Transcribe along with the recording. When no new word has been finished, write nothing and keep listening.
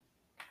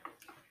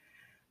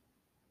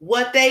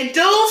What they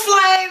do,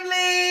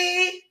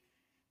 Flamely?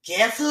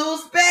 Guess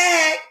who's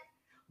back?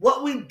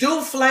 What we do,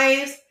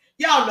 Flames?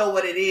 Y'all know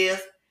what it is.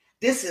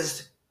 This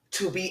is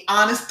To Be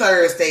Honest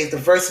Thursdays, the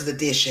Versus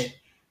edition.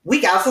 We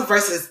got some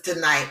verses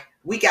tonight.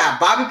 We got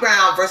Bobby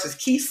Brown versus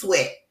Keith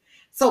Sweat.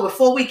 So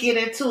before we get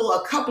into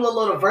a couple of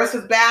little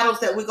versus battles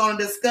that we're going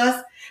to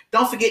discuss,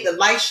 don't forget to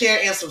like, share,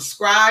 and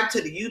subscribe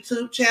to the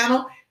YouTube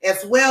channel,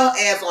 as well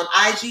as on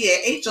IG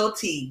at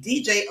HOTDJOHNS.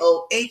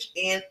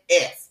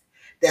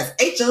 That's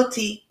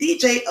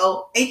HOTDJOHNS.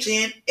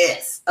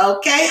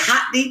 Okay?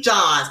 Hot D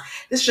Johns.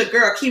 This is your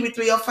girl,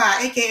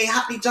 Kiwi305, aka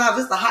Hot D Johns.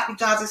 This is the Hot D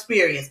Johns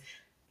experience.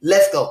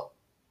 Let's go.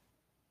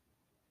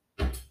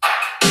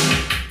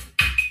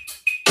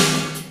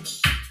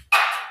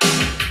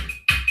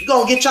 We're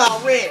going to get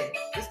y'all ready.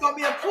 It's going to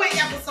be a quick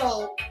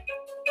episode.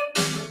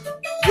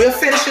 We'll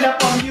finish it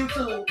up on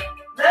YouTube.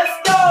 Let's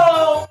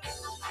go.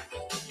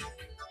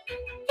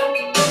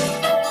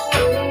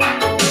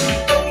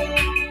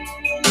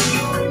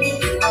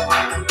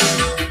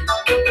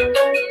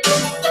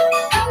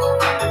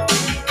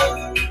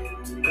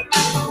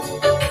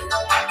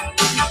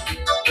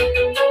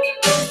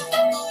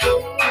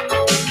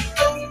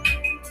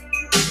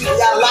 We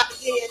got a lot to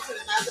get into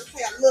tonight. Let's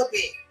play a little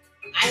bit.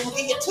 I ain't going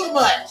to get too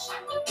much.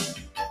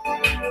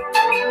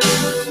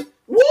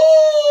 Woo!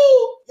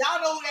 Y'all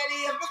know who that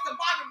is. Mr.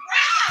 Bobby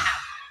Brown.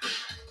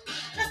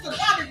 Mr.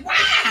 Bobby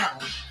Brown.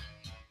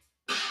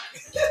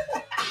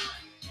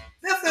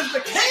 This is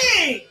the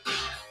king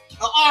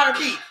of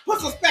R&B. Put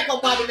some respect on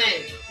Bobby's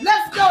name.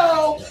 Let's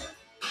go.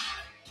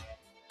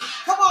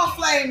 Come on,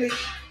 Flamey.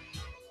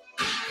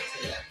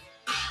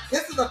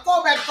 This is a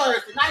throwback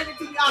Thursday. Not even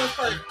To Be Honest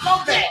Thursday.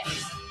 Throwback.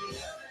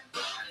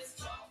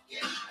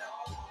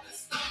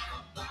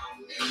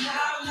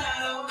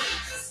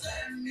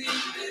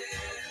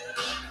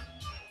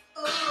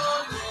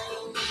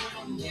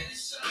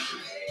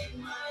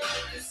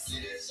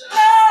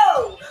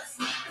 Oh!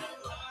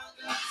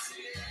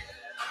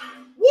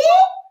 Woo!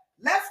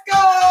 Let's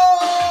go!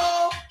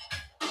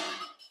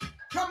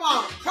 Come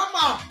on, come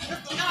on.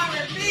 Mr.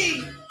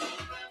 R&B.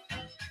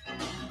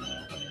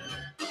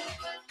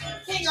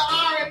 King of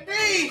R&B.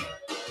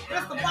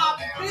 Mr.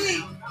 Bobby B.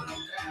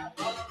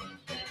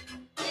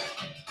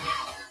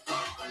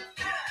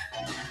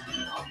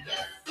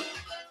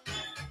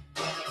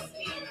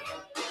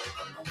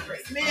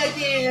 It's me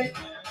again.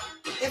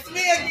 It's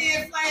me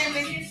again,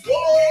 Flaming.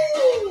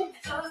 Woo!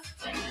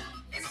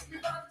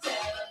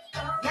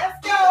 Let's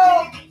go.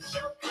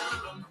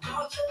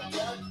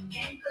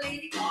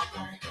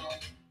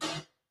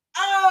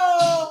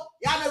 Oh,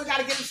 y'all know we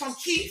gotta get him some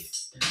Keith.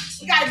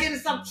 We gotta get him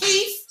some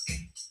Keith.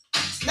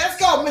 Let's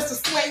go, Mr.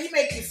 Sweat. He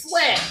make you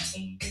sweat.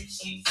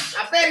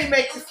 I bet he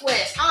make you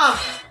sweat.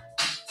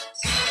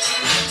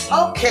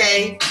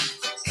 Okay.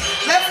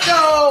 Let's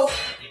go.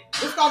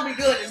 It's gonna be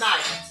good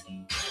tonight.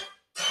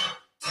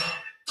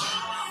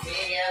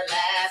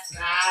 Last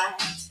night,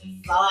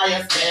 saw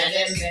you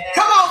standing there.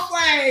 Come on,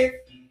 Flame.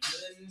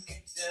 Couldn't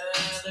picture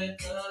the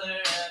color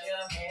of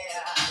your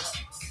hair.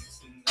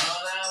 And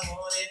all I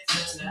wanted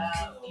to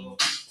know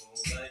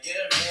was you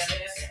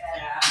really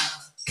sad.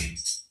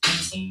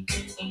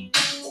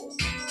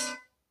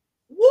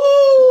 Woo!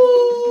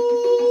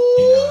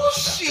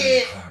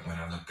 Shit. When I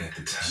looked at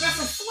the time.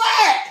 Mr.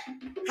 Sweat.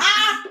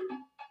 Huh?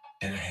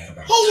 And I had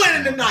about who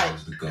winning tonight?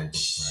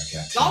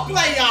 Don't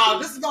play, y'all.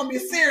 This is gonna be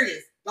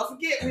serious. Don't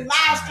forget, we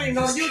live stream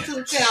on the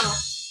YouTube channel.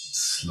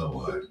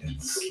 Slower and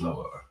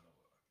slower.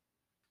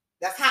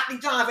 That's Hot D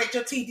Johns,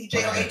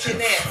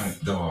 HOTDJOHNS.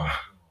 Front door.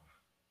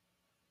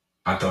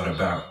 I thought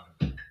about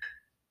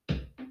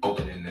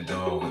opening the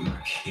door with my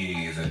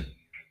keys and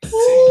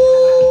seeing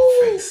your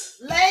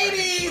face.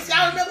 Ladies,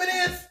 y'all remember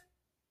this?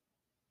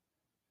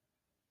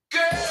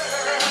 Girl,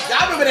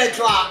 y'all remember that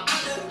drop?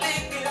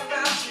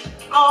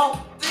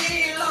 All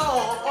day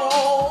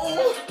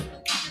long.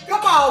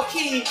 Come on,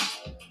 Keith.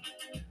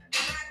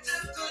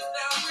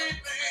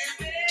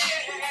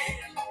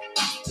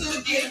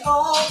 Get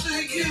on to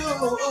you.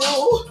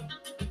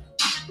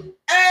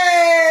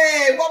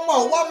 Hey, one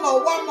more.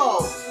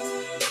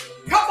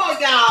 Come on,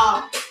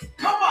 y'all.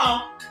 Come on.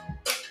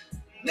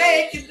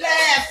 Make you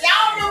laugh.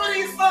 Y'all remember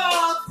these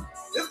songs?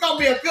 This is going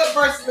to be a good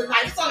verse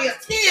tonight. It's only a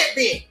tidbit.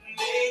 Make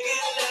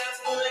it last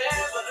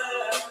forever.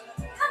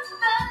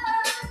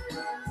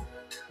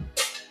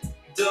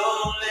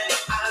 Don't let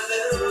I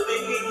love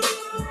you.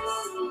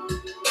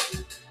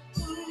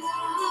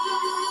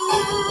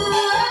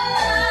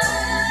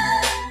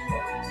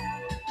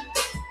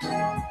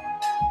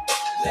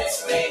 Let's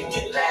make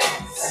it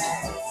last.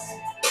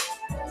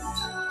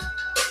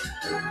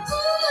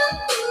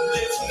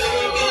 Let's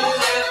make it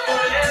last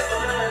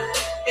forever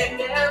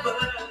and ever.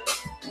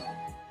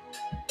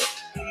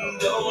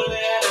 Don't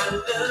let our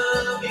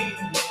love be.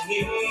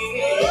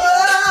 Oh,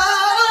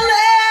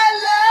 let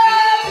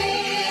love be.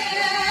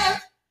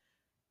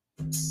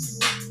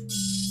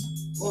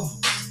 Oh,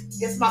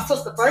 it's my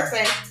sister's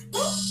birthday.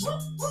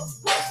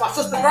 It's my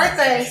sister's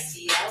birthday.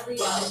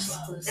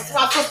 It's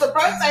my sister's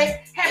birthday.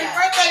 Happy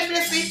birthday,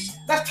 Missy.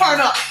 Let's turn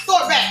up. Throw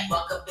it back.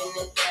 Walk up in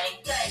the thing.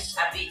 I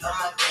be on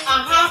my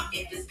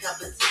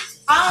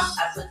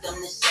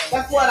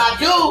That's what I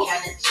do.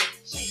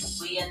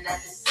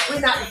 We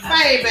not the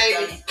same,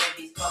 baby.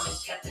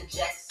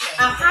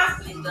 Uh-huh.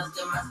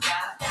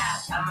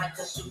 I might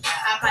touch you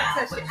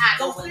out.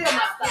 Don't steal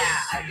my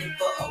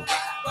style.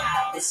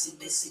 Missy.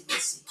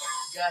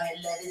 Go ahead,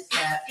 let it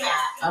snap.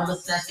 I'ma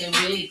snatch that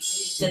wig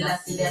till I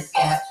see that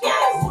scalp.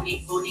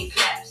 Booty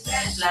claps.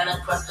 Slide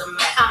across the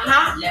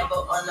map.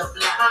 Level on the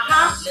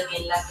block.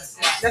 Looking like a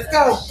snap. Let's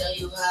go. Show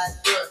you how it's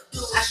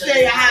done. I show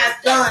you how it's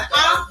done.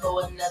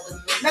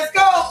 Let's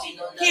go.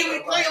 Here we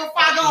 3 or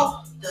 5 go.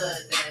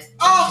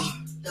 Oh.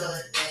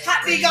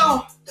 Hot D go.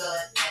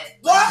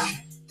 What?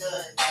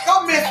 Go,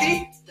 Missy.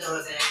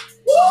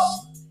 Woo.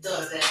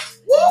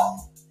 Woo.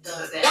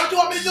 What you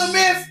want me to do,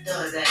 Miss?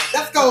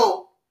 Let's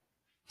go.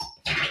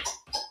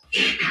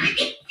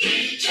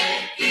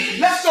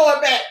 Let's go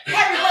it back.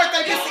 Happy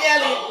birthday, Missy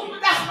Elliott.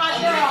 That's my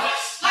girl.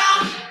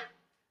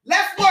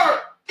 Let's work.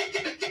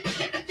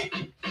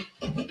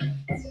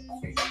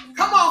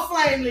 Come on,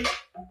 Flamely.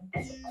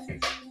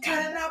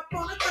 Turn it up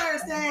on a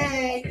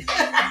Thursday.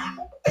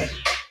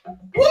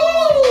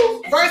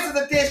 Woo! Versus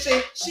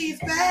edition. She's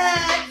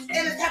back.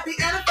 And it's happy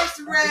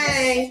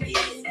anniversary.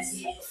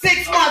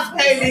 6 months,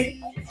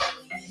 baby.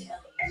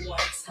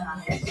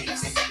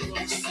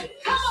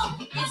 Come on,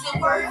 is it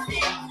worth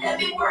it? Let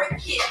me work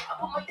it. I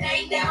put my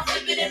thing down,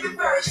 flip it and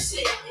reverse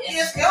it.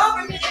 It's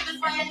go.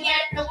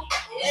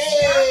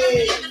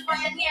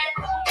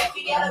 If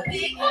you got a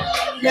big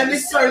one, let me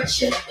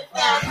search it.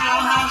 How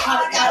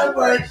I gotta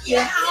work it.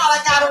 How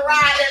I gotta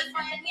ride it.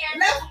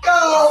 Let's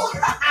go.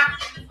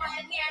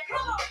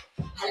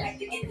 I like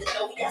to get to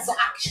know ya so I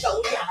can show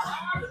ya.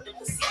 Put the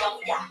pussy on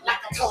ya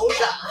like I told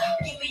ya.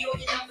 Give me all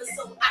your numbers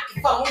so I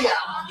can phone ya.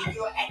 If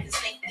you're acting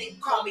same thing,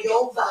 call me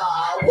over.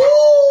 Woo!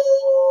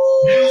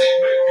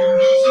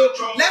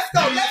 Let's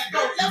go.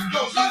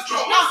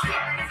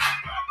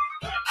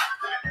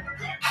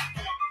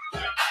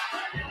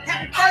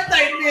 Happy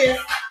birthday, Miss.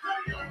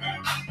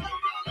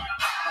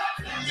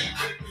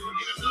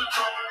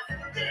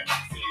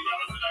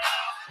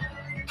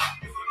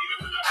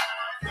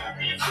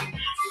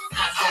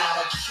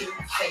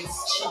 Face,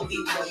 chubby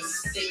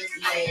waist, thick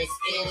legs,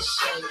 in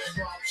shape,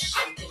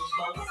 shaking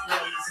both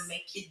ways,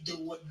 make you do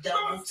a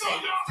double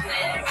take,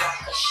 plan rock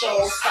a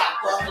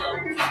showstopper, flow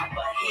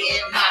popper,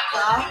 head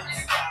knocker.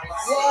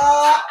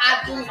 What? I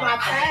do my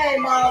thing,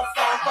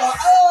 motherfucker.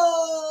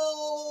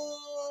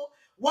 Oh,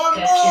 one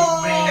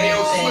more. Hey, yo,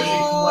 Swizzy,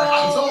 I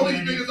told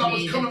these niggas I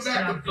was coming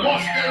back to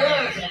wash their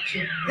ass.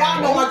 Y'all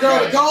know my girl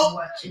to go.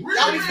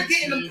 Y'all be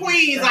forgetting them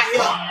queens out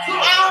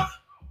here.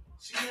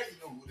 She ain't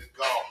know who the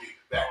god be.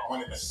 Back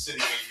when in the city,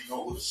 and you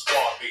know who the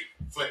squad be.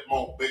 Flip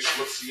mode, bitch.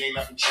 Look, see, ain't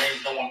nothing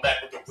changed. No, I'm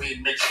back with the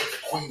remix with the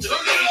queens of the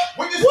game.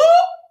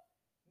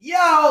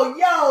 Yo.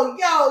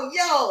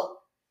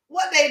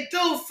 What they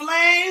do,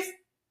 Flames?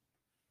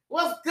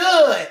 What's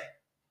good?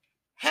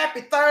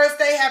 Happy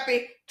Thursday.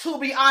 Happy To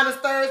Be Honest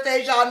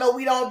Thursdays. Y'all know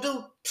we don't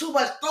do too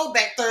much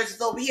Throwback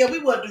Thursdays over here. We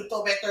will do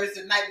Throwback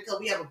Thursday tonight because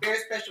we have a very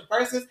special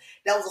versus.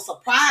 That was a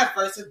surprise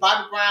versus.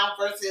 Bobby Brown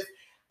versus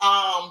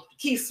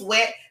Keith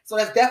Sweat. So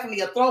that's definitely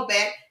a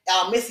throwback.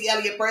 Missy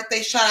Elliott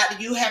birthday. Shout out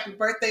to you. Happy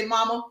birthday,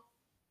 mama.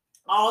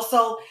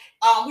 Also,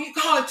 we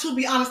call it To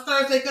Be Honest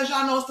Thursday because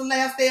y'all know it's the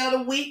last day of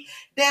the week.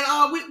 Then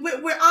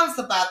we're honest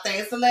about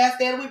things. It's the last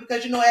day of the week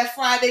because you know as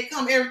Friday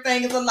come,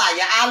 everything is a lie.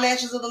 Your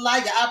eyelashes are a lie.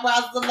 Your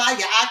eyebrows is a lie.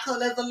 Your eye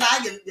color is a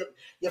lie.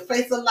 Your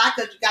face is a lie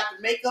because you got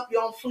the makeup,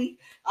 you're on fleek.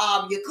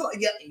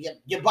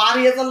 Your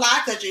body is a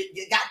lie because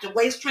you got your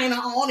waist trainer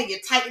on and you're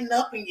tightened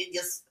up and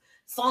you're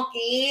sunk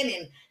in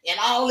and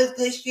all this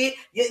good shit.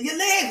 Your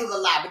legs is a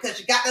lie because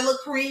you got that little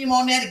cream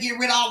on there to get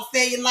rid of all the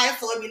cellulite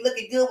so it be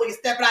looking good when you're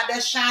stepping out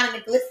there shining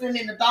and glistening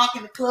in the dark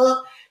in the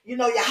club. You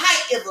know, your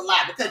height is a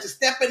lie because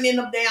you're stepping in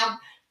them damn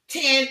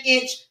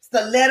 10-inch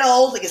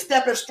stilettos and you're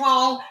stepping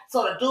strong.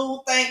 So the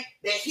dude think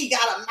that he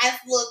got a nice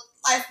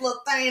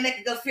little thing that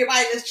can just fit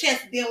right in his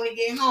chest. And then when he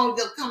get home,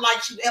 he'll come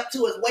like up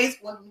to his waist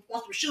once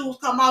the shoes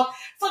come off.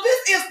 So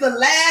this is the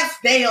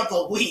last day of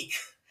the week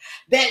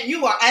that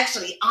you are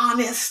actually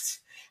honest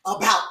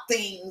about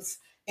things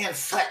and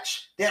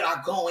such that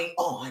are going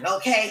on,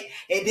 okay?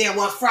 And then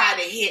once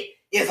Friday hit,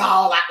 it's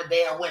all out the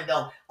damn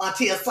window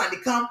until Sunday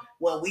come,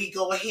 when we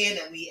go ahead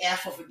and we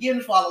ask for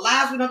forgiveness for all the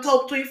lies we done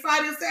told between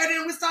Friday and Saturday,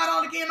 and we start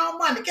on again on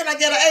Monday. Can I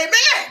get an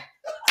amen?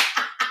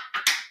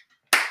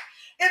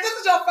 If this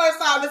is your first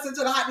time listening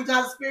to the Hot D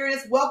Johnson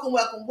Experience, welcome.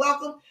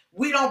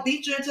 We don't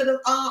beat you into the,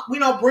 we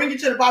don't bring you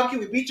to the barbecue.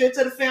 We beat you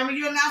into the family.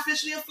 You're now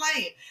officially a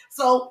flame.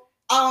 So,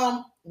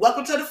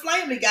 welcome to the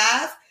family,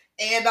 guys.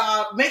 And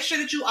make sure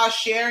that you are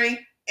sharing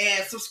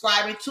and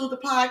subscribing to the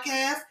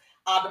podcast.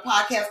 The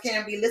podcast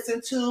can be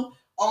listened to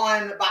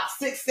on about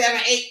 6,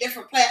 7, 8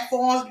 different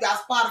platforms. You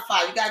got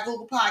Spotify, you got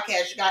Google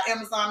Podcasts, you got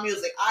Amazon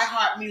Music,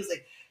 iHeart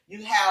Music,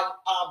 you have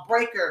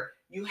Breaker,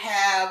 you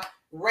have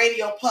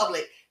Radio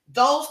Public.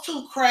 Those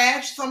two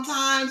crash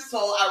sometimes, so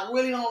I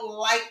really don't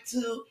like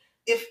to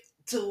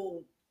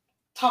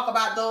talk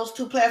about those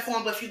two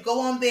platforms. But if you go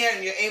on there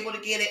and you're able to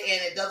get it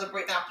and it doesn't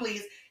break down,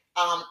 please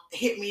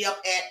hit me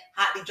up at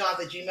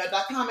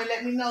hotdjohns@gmail.com and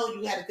let me know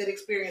you had a good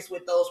experience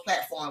with those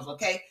platforms,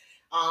 okay?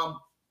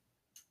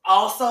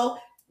 Also,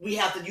 we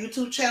have the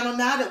YouTube channel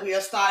now that we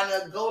are starting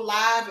to go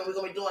live, and we're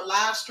going to be doing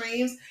live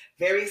streams.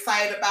 Very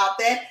excited about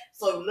that.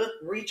 So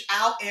reach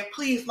out, and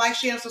please like,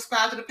 share, and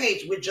subscribe to the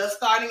page. We're just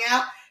starting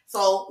out,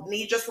 so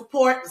need your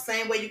support the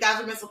same way you guys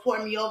have been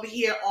supporting me over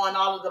here on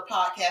all of the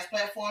podcast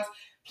platforms.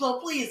 So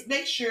please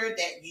make sure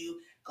that you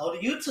go to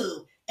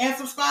YouTube and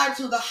subscribe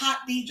to the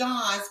Hot D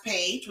Johns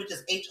page, which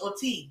is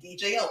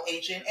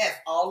HOTDJOHNS,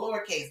 all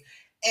lowercase,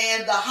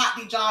 and the Hot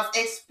D Johns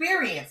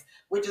Experience,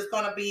 which is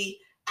going to be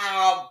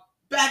our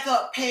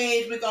backup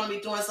page. We're going to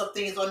be doing some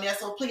things on there,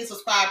 so please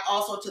subscribe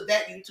also to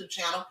that YouTube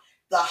channel,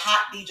 the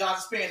Hot D Johns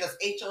Experience. That's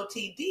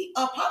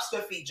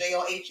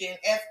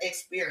HOTD_JOHNS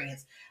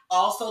Experience.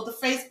 Also, the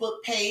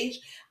Facebook page.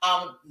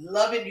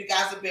 Love it. You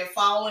guys have been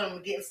following and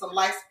we're getting some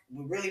likes.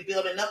 We're really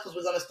building up because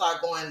we're going to start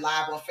going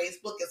live on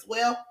Facebook as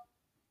well.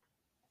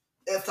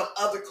 There's some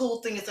other cool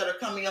things that are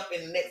coming up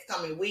in the next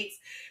coming weeks.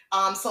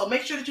 So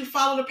make sure that you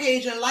follow the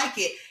page and like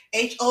it.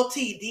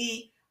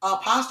 HOTD_JOHNS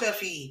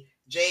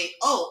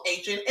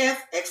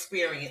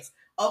Experience.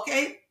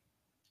 Okay.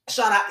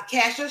 Shout out to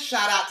Cassius.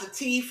 Shout out to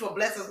T for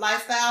Blessings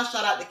Lifestyle.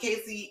 Shout out to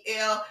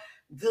KCL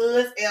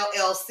Goods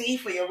LLC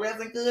for your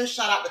resin goods.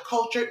 Shout out to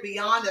Culture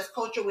Beyond. That's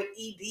Culture with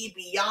ED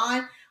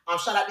Beyond.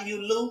 Shout out to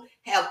you, Lou.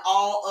 Have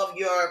all of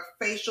your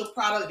facial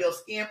products, your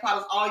skin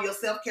products, all your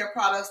self-care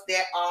products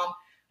that are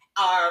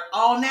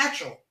all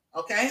natural.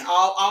 Okay,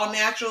 all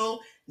natural.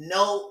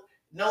 No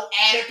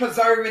added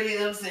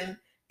preservatives and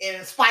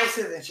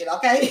spices and shit.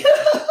 Okay.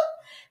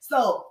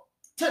 So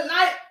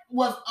tonight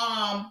was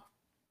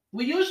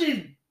we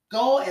usually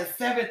go at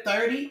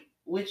 7:30,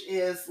 which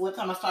is what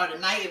time I started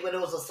tonight, but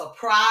it was a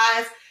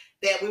surprise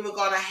that we were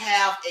going to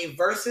have a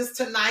versus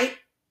tonight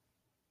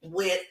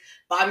with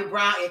Bobby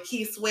Brown and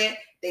Keith Sweat.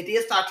 They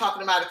did start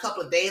talking about it a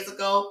couple of days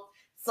ago.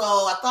 So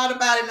I thought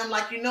about it and I'm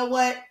like, you know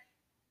what?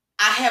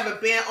 I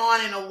haven't been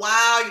on in a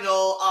while. You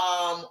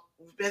know,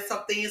 there's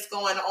some things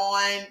going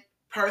on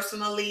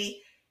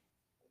personally.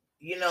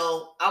 You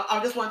know, I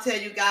just want to tell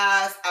you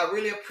guys, I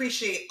really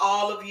appreciate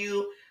all of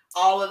you,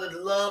 all of the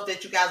love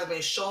that you guys have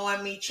been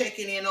showing me,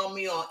 checking in on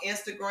me on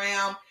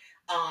Instagram,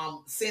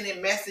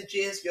 sending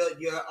messages, your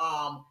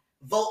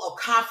vote of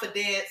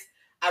confidence.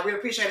 I really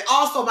appreciate it.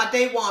 Also, my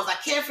day ones, I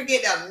can't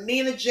forget that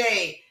Nina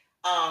J,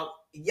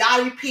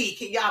 Yachty P,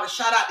 Kenyatta,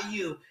 shout out to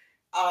you.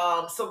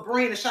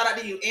 Sabrina, shout out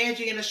to you.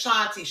 Angie and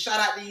Ashanti,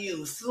 shout out to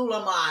you.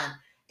 Suleiman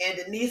and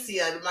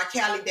Denicia, my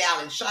Cali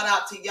Dally, shout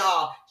out to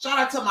y'all. Shout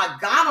out to my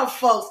Ghana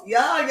folks.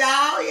 Yeah, we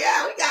got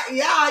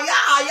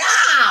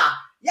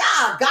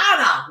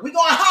Ghana. We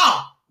going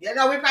home. You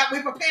know, we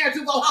preparing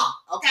to go home.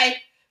 Okay,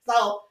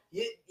 so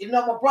you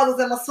know my brothers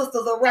and my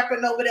sisters are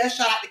repping over there.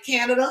 Shout out to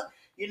Canada.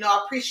 You know,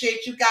 I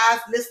appreciate you guys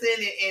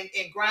listening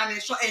and grinding.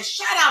 And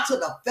shout out to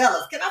the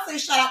fellas. Can I say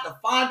shout out to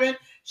Fondren?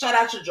 Shout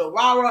out to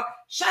Jorara.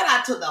 Shout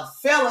out to the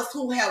fellas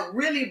who have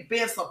really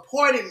been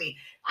supporting me.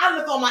 I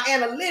look on my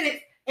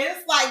analytics and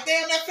it's like,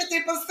 damn, that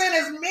 50%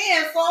 is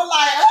men. So I'm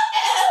like,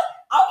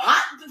 I'm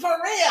hot for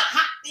real.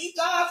 Hot these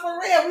jobs for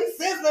real. We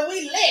sizzling,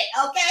 we lit,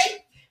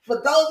 okay?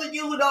 For those of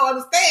you who don't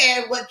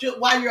understand why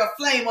you're a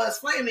flame, well, it's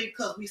flaming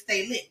because we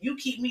stay lit. You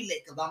keep me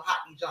lit because I'm hot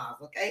these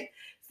jobs, okay?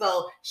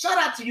 So shout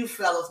out to you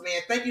fellas,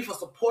 man. Thank you for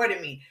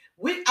supporting me.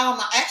 We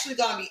actually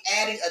going to be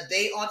adding a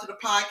day onto the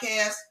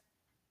podcast.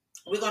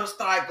 We're going to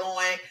start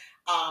going.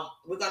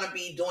 We're going to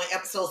be doing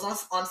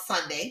episodes on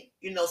Sunday.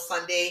 You know,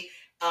 Sunday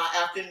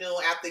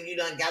afternoon after you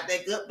done got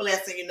that good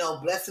blessing. You know,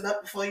 bless it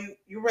up before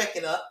you wreck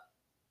it up.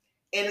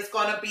 And it's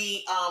going to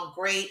be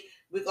great.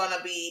 We're going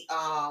to be,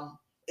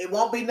 it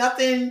won't be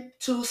nothing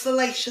too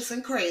salacious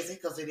and crazy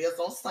because it is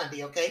on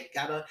Sunday, okay?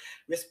 Got to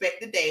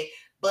respect the day.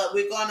 But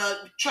we're going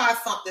to try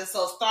something.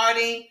 So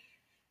starting,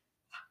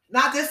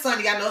 not this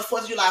Sunday, I know it's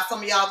 4th of July.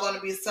 Some of y'all going to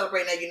be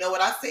celebrating that. You know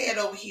what I said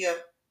over here.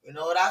 You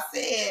know what I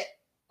said.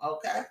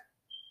 Okay.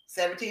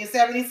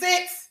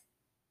 1776,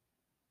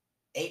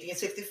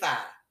 1865.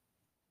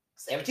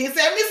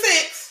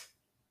 1776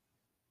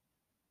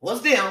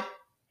 was them.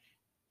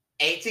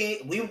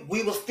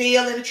 We were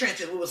still in the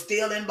trenches. We were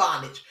still in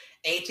bondage.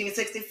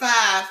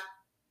 1865,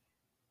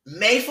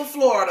 May for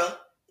Florida,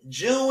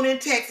 June in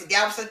Texas,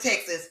 Galveston,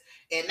 Texas,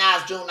 and now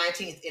it's June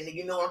 19th. And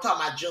you know what I'm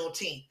talking about,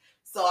 Juneteenth.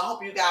 So I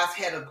hope you guys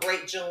had a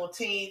great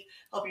Juneteenth.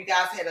 Hope you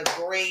guys had a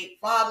great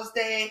Father's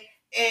Day.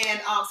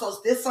 And so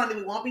this Sunday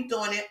we won't be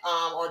doing it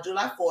on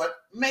July 4th.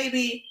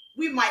 Maybe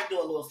we might do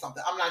a little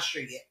something. I'm not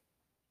sure yet.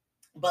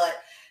 But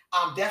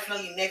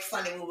definitely next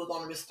Sunday we were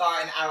going to be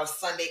starting our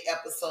Sunday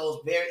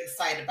episodes. Very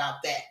excited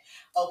about that.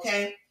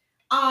 Okay.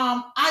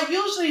 I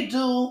usually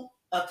do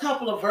a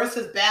couple of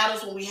versus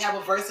battles when we have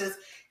a versus,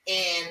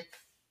 and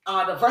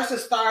the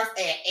versus starts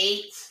at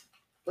 8.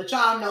 But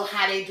y'all know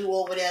how they do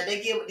over there. They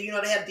give, you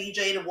know, they have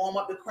DJ to warm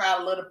up the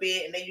crowd a little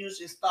bit, and they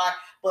usually start.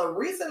 But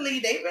recently,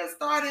 they've been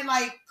starting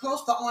like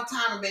close to on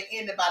time and been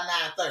ended by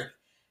 9:30.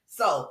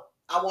 So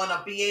I want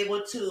to be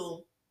able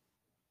to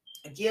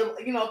give,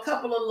 you know, a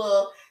couple of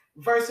little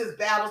versus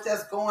battles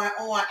that's going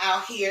on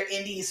out here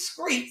in these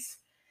streets.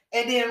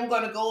 And then we're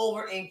going to go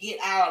over and get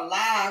our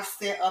live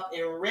set up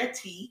and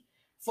ready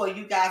for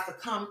you guys to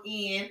come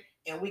in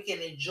and we can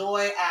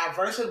enjoy our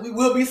verses. We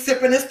will be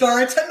sipping and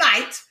stirring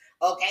tonight.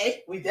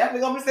 Okay? We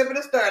definitely going to be sipping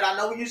and stirring. I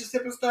know we usually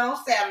sip and stir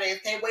on Saturdays.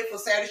 Can't wait for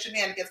Saturday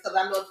shenanigans because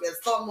I know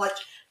there's so much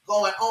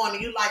going on.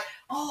 And you're like,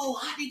 oh,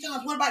 Honey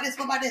Jones, what about this?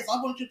 What about this?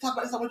 I want you to talk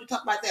about this. I want you to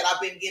talk about that.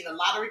 I've been getting a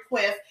lot of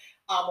requests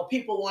where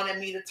people wanted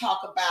me to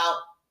talk about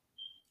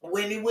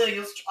Wendy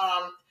Williams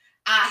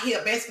out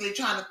here basically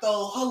trying to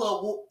throw her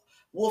little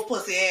wolf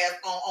pussy ass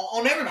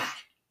on everybody.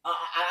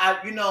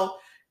 You know,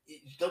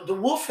 the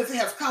wolf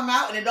has come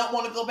out and they don't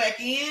want to go back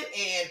in.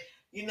 And,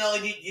 you know,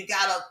 you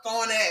got her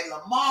throwing it at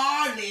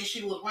Lamar. And then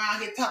she was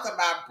around here talking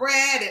about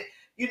Brad. And,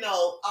 you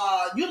know,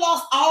 you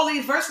lost all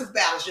these versus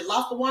battles. You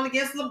lost the one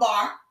against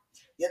Lamar.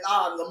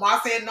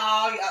 Lamar said,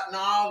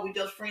 no, we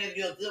just friends.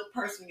 You're a good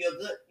person. You're a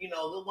good, you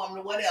know, good woman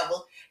or whatever.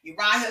 You're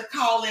around here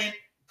calling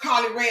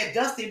Carly Red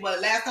Dusty,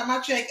 but last time I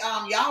checked,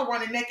 y'all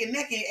running neck and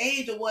neck in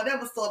age or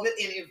whatever. So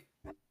if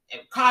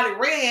Carly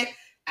Red,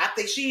 I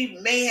think she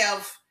may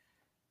have,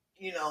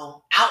 you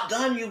know,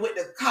 outdone you with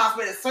the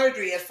cosmetic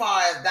surgery as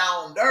far as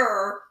down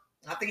there.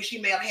 I think she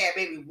may have had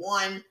maybe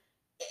one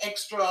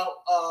extra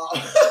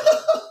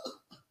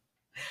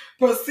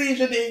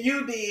procedure than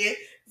you did.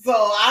 So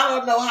I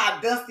don't know how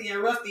dusty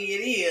and rusty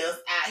it is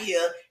out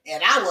here.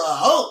 And I will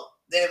hope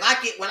that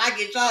when I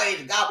get your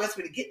age, God bless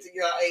me to get to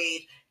your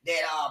age,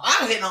 that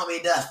I'm hitting on me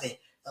dusty.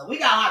 So we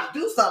gotta have to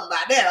do something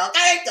about that,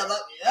 okay? Because,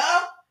 you know,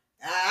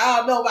 I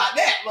don't know about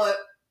that. But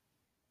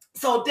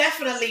so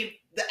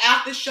definitely the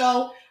after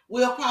show,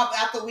 we'll probably,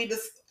 after we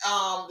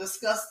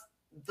discuss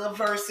the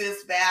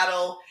versus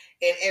battle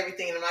and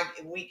everything,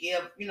 and we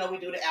give, you know, we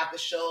do the after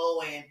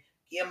show and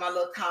give my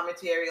little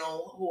commentary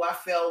on who I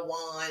felt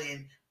won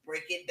and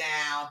break it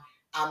down.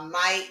 I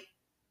might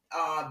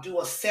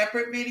do a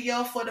separate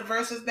video for the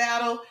versus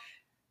battle,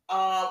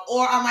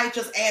 or I might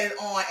just add it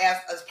on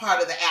as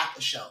part of the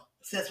after show,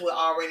 since we'll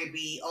already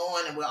be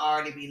on and we'll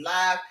already be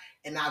live,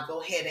 and I'll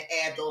go ahead and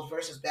add those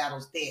versus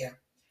battles there.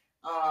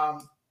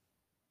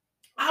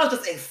 I was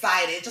just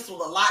excited. It just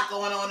was a lot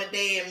going on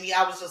today, and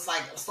I was just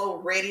like so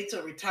ready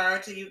to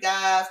return to you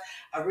guys.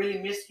 I really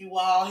missed you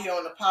all here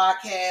on the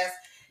podcast.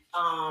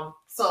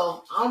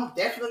 So I'm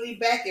definitely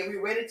back and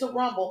we're ready to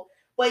rumble.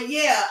 But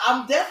yeah,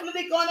 I'm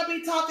definitely going to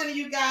be talking to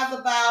you guys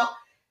about,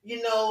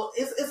 you know,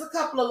 it's a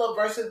couple of little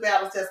versus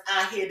battles that's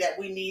out here that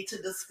we need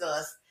to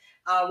discuss.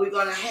 We're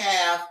going to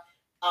have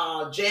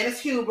Janice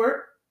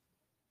Hubert,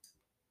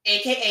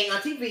 aka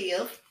Auntie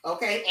Viv,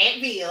 okay,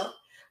 Aunt Viv,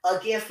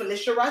 against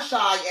Felicia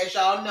Rashad. As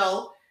y'all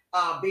know,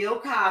 Bill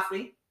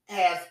Cosby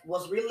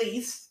was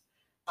released.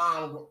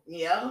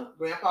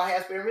 Grandpa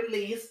has been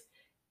released,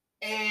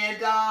 and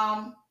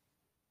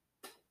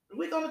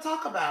we're going to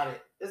talk about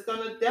it. It's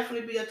going to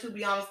definitely be a To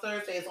Be Honest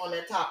Thursdays on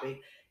that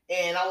topic,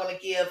 and I want to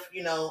give,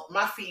 you know,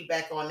 my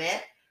feedback on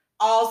that.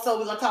 Also,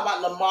 we're going to talk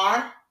about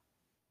Lamar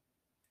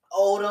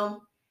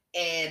Odom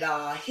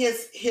and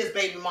his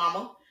baby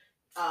mama.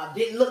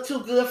 Didn't look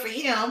too good for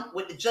him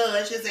with the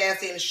judge. His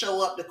ass didn't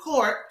show up to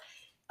court.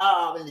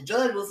 And the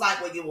judge was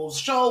like, well, you will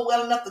show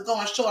well enough to go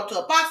and show up to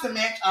a boxing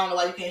match. I don't know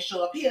why you can't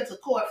show up here to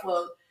court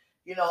for,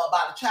 you know,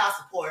 about the child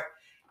support.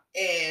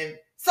 And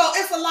so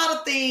it's a lot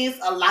of things,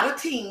 a lot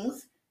of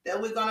teams that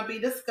we're going to be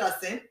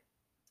discussing.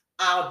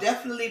 I'll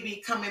definitely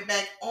be coming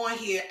back on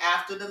here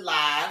after the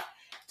live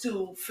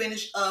to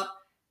finish up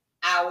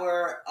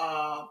our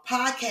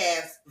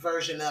podcast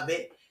version of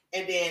it.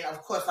 And then,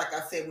 of course, like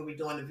I said, we'll be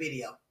doing the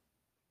video.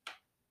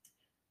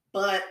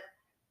 But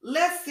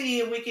let's see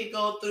if we can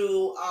go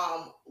through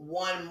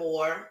one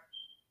more.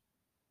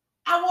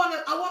 I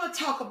want to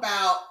talk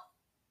about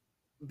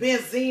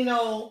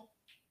Benzino.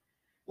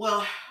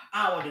 Well,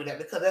 I don't want to do that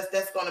because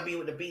that's going to be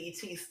with the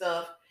BET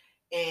stuff.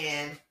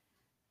 And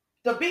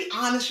to be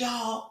honest,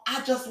 y'all,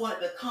 I just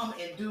wanted to come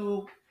and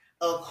do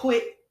a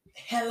quick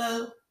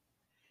hello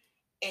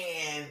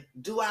and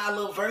do our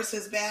little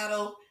versus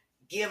battle.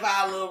 Give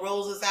our little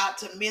roses out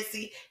to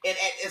Missy. And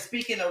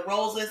speaking of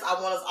roses, I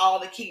want us all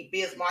to keep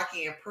Biz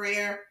Markie in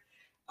prayer.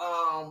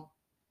 I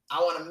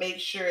want to make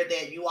sure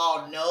that you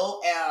all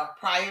know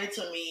prior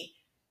to me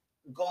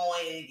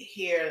going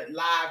here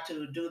live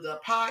to do the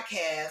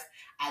podcast,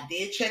 I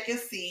did check and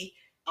see.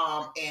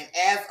 And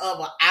as of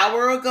an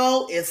hour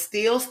ago, it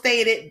still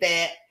stated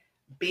that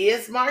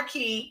Biz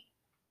Markie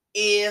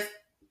is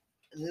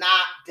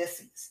not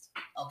deceased.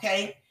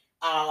 Okay.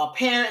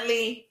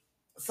 Apparently,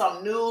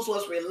 some news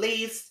was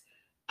released.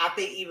 I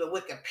think even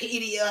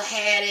Wikipedia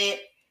had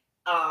it,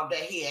 that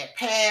he had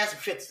passed,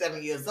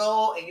 57 years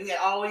old, and you had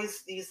all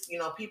these you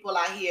know, people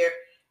out here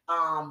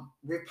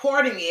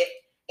reporting it,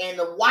 and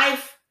the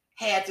wife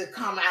had to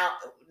come out,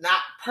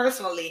 not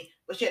personally,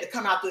 but she had to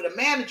come out through the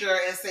manager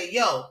and say,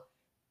 yo,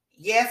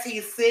 yes,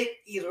 he's sick,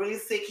 he's really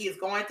sick, he's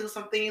going through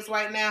some things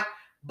right now,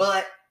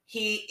 but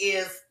he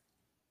is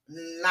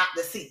not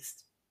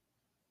deceased.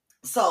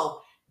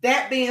 So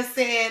that being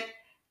said,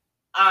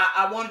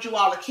 I wanted you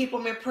all to keep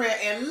them in prayer.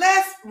 And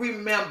let's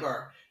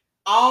remember,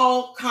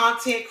 all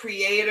content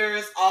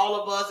creators,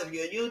 all of us, if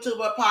you're a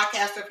YouTuber,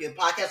 podcaster, if you're a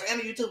podcaster and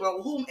a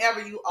YouTuber,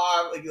 whomever you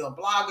are, if you're a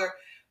blogger,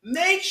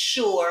 make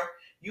sure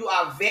you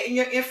are vetting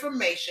your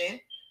information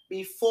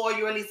before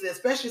you release it,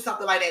 especially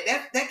something like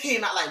that. That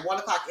came out like 1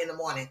 o'clock in the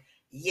morning.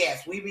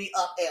 Yes, we be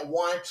up at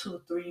 1,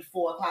 2, 3,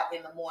 4 o'clock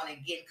in the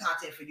morning getting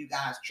content for you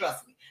guys.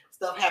 Trust me.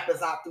 Stuff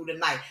happens out through the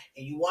night,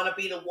 and you want to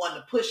be the one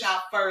to push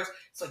out first,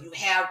 so you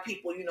have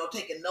people,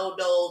 taking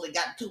no-dos and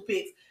got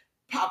toothpicks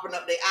popping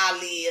up their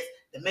eyelids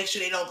to make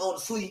sure they don't go to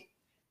sleep.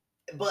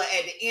 But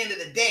at the end of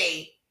the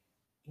day,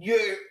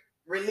 you're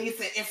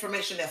releasing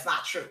information that's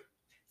not true.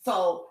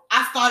 So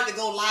I started to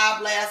go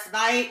live last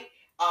night.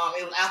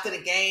 It was after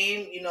the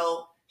game,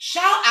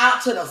 Shout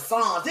out to the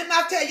Suns. Didn't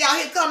I tell y'all,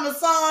 here come the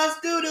Suns?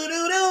 Do.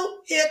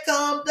 Here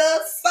come the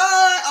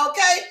sun.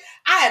 Okay?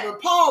 I had to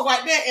pause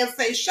right there and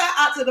say, shout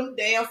out to them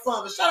damn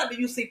Suns. And shout out to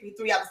you,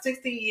 CP3, after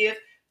 16 years,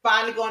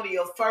 finally going to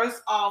your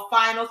first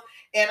finals.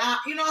 And I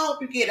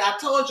hope you get it. I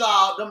told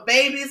y'all, them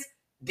babies,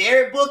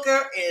 Derek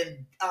Booker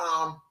and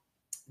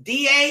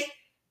DeAndre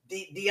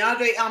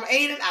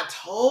Ayton,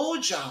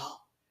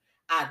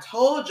 I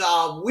told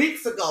y'all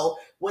weeks ago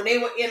when they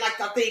were in, like,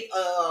 I think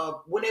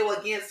when they were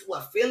against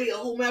Philly or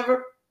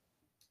whomever.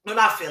 No,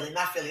 not Philly.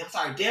 I'm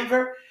sorry,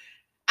 Denver.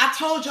 I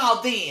told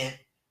y'all then,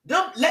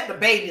 don't let the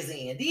babies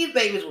in. These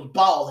babies was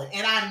balling,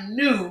 and I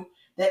knew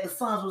that the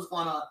Suns was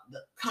gonna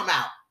come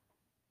out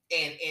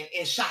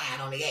and shine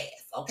on the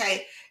ass.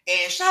 Okay,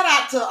 and shout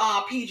out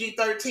to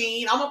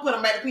PG-13. I'm gonna put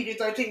them at the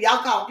PG-13.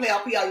 Y'all call him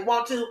playoff P all you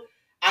want to.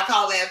 I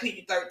call that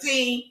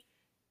PG-13.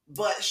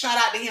 But shout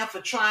out to him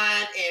for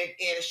trying,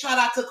 and shout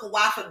out to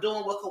Kawhi for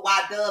doing what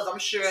Kawhi does. I'm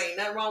sure ain't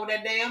nothing wrong with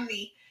that damn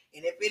knee.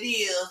 And if it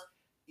is,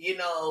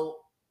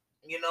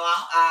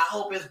 I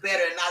hope it's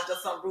better and not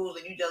just some bruise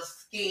and you just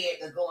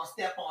scared to go and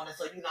step on it,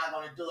 so you're not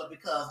going to do it,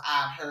 because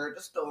I've heard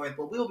the stories.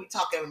 But we'll be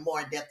talking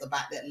more in depth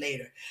about that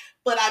later.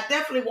 But I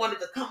definitely wanted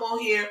to come on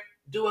here,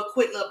 do a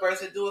quick little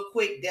verse, and do a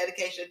quick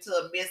dedication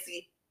to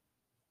Missy.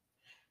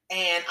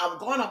 And I'm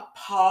going to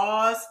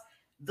pause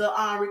the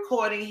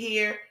recording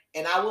here,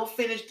 and I will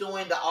finish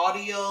doing the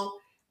audio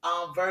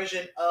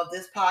version of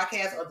this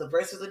podcast, of the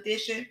Versus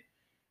edition.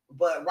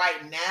 But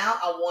right now,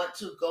 I want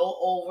to go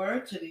over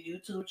to the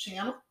YouTube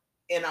channel,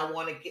 and I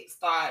want to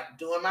start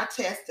doing my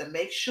test to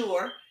make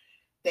sure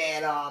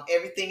that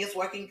everything is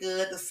working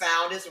good. The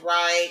sound is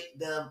right.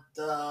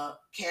 The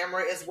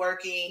camera is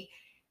working,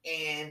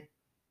 and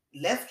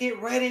let's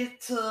get ready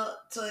to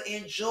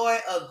enjoy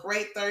a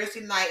great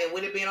Thursday night. And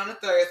with it being on a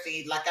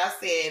Thursday, like I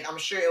said, I'm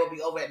sure it will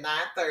be over at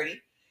 9:30.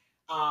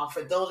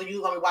 For those of you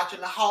who are going to be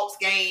watching the Hawks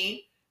game,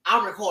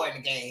 I'm recording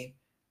the game.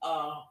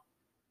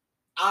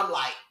 I'm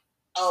like,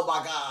 oh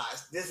my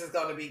gosh, this is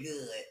going to be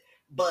good.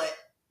 But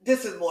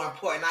this is more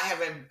important. I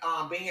haven't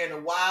been here in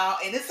a while,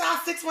 and it's our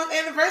 6-month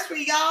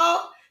anniversary,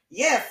 y'all.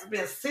 Yes, it's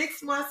been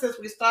 6 months since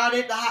we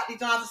started the Hot D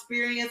John's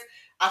experience.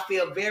 I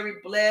feel very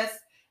blessed,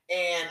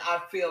 and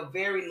I feel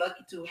very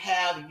lucky to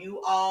have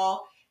you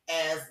all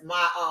as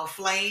my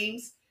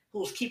flames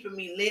who's keeping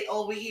me lit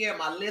over here,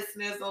 my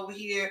listeners over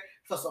here,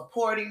 for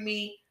supporting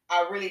me.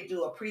 I really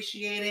do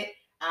appreciate it.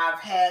 I've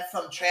had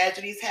some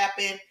tragedies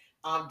happen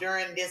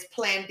during this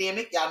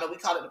pandemic. Y'all know we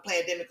call it the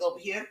pandemic over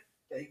here.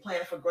 You're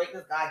planning for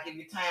greatness. God give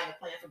you time to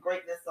plan for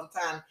greatness.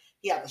 Sometimes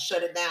he has to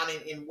shut it down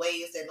in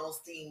ways that don't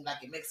seem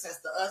like it makes sense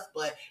to us,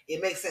 but it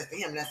makes sense to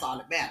him. And that's all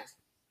that matters.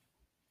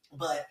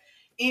 But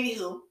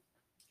anywho,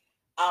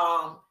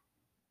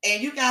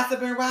 and you guys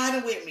have been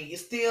riding with me. You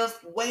still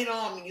wait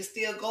on me. You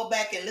still go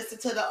back and listen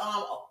to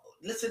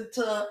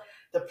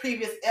the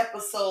previous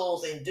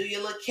episodes and do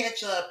your little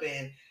catch up.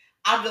 And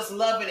I'm just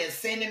loving it.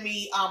 Sending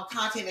me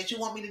content that you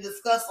want me to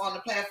discuss on the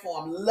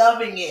platform.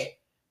 Loving it.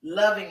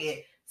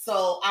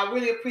 So I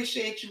really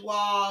appreciate you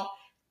all.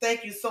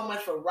 Thank you so much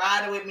for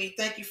riding with me.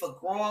 Thank you for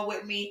growing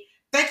with me.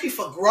 Thank you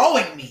for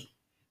growing me.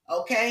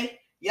 Okay?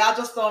 Y'all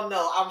just don't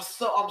know. I'm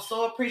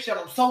so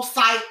appreciative. I'm so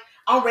psyched.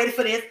 I'm ready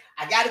for this.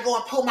 I got to go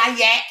and pull my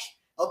yak.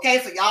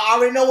 Okay? So y'all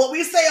already know what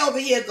we say over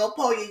here. Go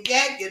pull your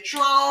yak, your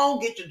Tron,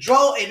 get your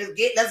dro, and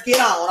let's get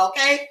on.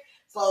 Okay?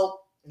 So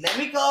let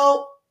me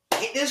go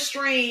get this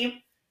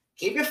stream.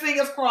 Keep your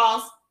fingers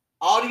crossed.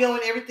 Audio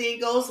and everything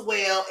goes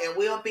well, and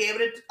we'll be able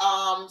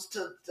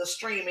to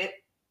stream it.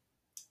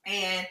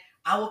 And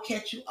I will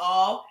catch you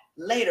all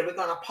later. We're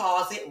gonna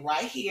pause it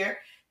right here,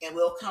 and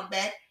we'll come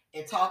back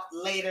and talk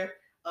later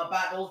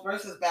about those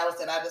versus battles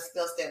that I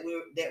discussed that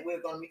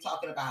we're going to be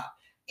talking about.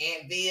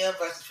 Aunt Viv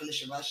versus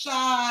Felicia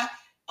Rashad,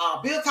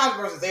 Bill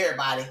Cosby versus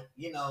everybody.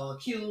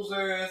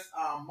 Accusers,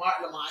 Mark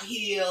Lamont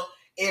Hill,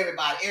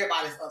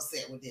 everybody's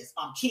upset with this.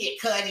 Kid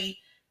Cudi,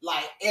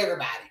 like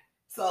everybody.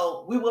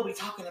 So we will be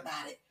talking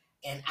about it.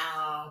 And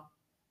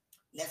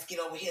let's get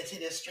over here to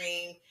this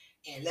stream,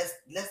 and let's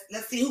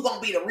see who's gonna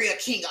be the real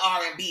king of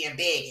R&B and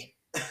begging.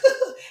 Is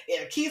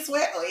it Keith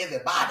Sweat or is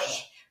it Bobby?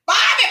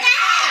 Bobby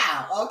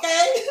Brown,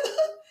 okay?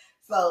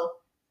 So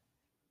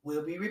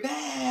we'll be right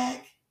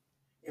back.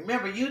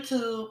 Remember,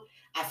 YouTube,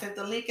 I sent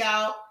the link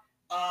out.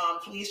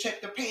 Please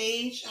check the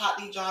page, Hot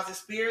D John's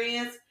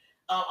Experience.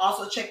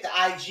 Also check the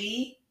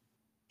IG,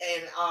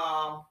 and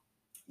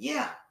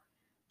Yeah,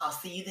 I'll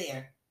see you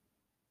there.